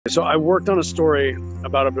So I worked on a story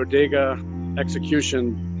about a bodega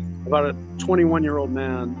execution, about a 21-year-old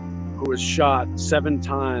man who was shot 7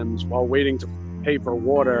 times while waiting to pay for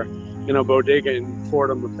water in a bodega in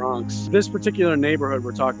Fordham, the Bronx. This particular neighborhood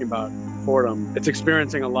we're talking about, Fordham, it's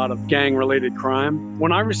experiencing a lot of gang-related crime.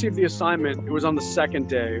 When I received the assignment, it was on the second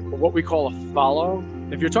day, what we call a follow.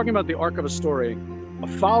 If you're talking about the arc of a story, a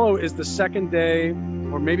follow is the second day,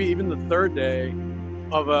 or maybe even the third day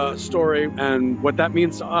of a story. And what that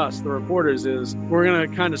means to us, the reporters, is we're going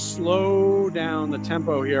to kind of slow down the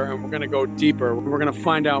tempo here, and we're going to go deeper. We're going to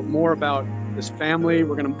find out more about this family.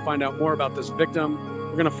 We're going to find out more about this victim.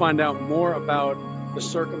 We're going to find out more about the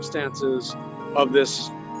circumstances of this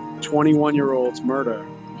 21-year-old's murder.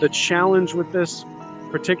 The challenge with this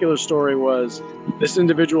particular story was this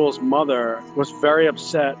individual's mother was very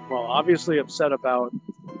upset, well, obviously upset about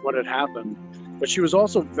what had happened, but she was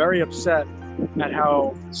also very upset at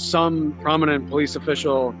how some prominent police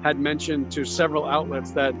official had mentioned to several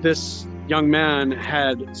outlets that this young man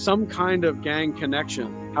had some kind of gang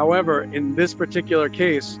connection. However, in this particular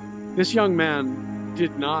case, this young man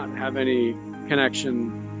did not have any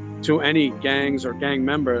connection to any gangs or gang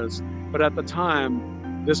members. But at the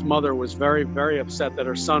time, this mother was very, very upset that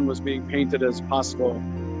her son was being painted as a possible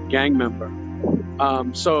gang member.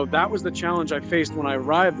 So that was the challenge I faced when I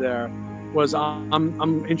arrived there. Was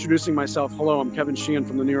I'm introducing myself. Hello, I'm Kevin Sheehan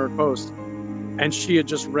from the New York Post. And she had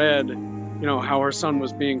just read, how her son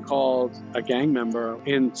was being called a gang member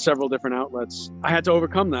in several different outlets. I had to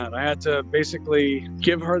overcome that. I had to basically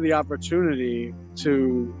give her the opportunity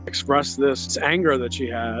to express this anger that she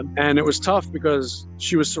had. And it was tough because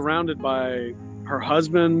she was surrounded by her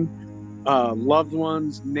husband, loved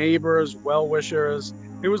ones, neighbors, well-wishers.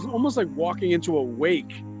 It was almost like walking into a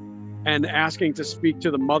wake and asking to speak to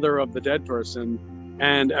the mother of the dead person.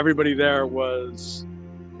 And everybody there was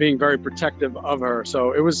being very protective of her.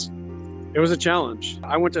 So it was a challenge.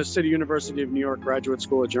 I went to City University of New York Graduate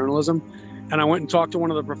School of Journalism, and I went and talked to one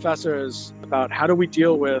of the professors about how do we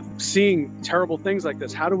deal with seeing terrible things like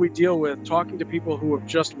this? How do we deal with talking to people who have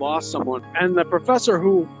just lost someone? And the professor,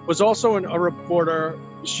 who was also a reporter,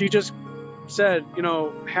 she just said,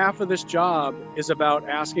 half of this job is about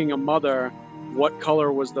asking a mother, what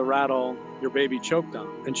color was the rattle your baby choked on?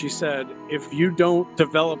 And she said, if you don't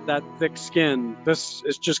develop that thick skin, this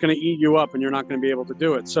is just going to eat you up and you're not going to be able to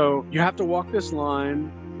do it. So you have to walk this line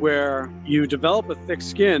where you develop a thick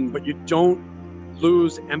skin, but you don't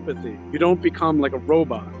lose empathy. You don't become like a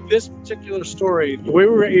robot. This particular story, the way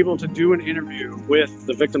we were able to do an interview with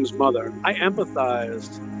the victim's mother, I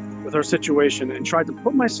empathized with her situation and tried to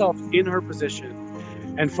put myself in her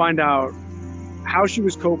position and find out how she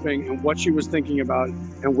was coping and what she was thinking about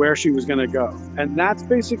and where she was going to go. And that's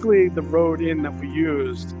basically the road in that we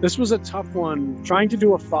used. This was a tough one, trying to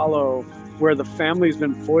do a follow where the family's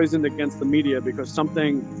been poisoned against the media because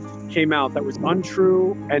something came out that was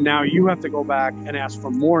untrue, and now you have to go back and ask for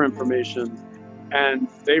more information, and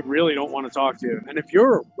they really don't want to talk to you. And if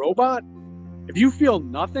you're a robot, if you feel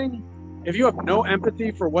nothing, if you have no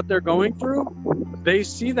empathy for what they're going through, they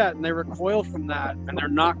see that and they recoil from that, and they're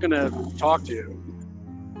not going to talk to you.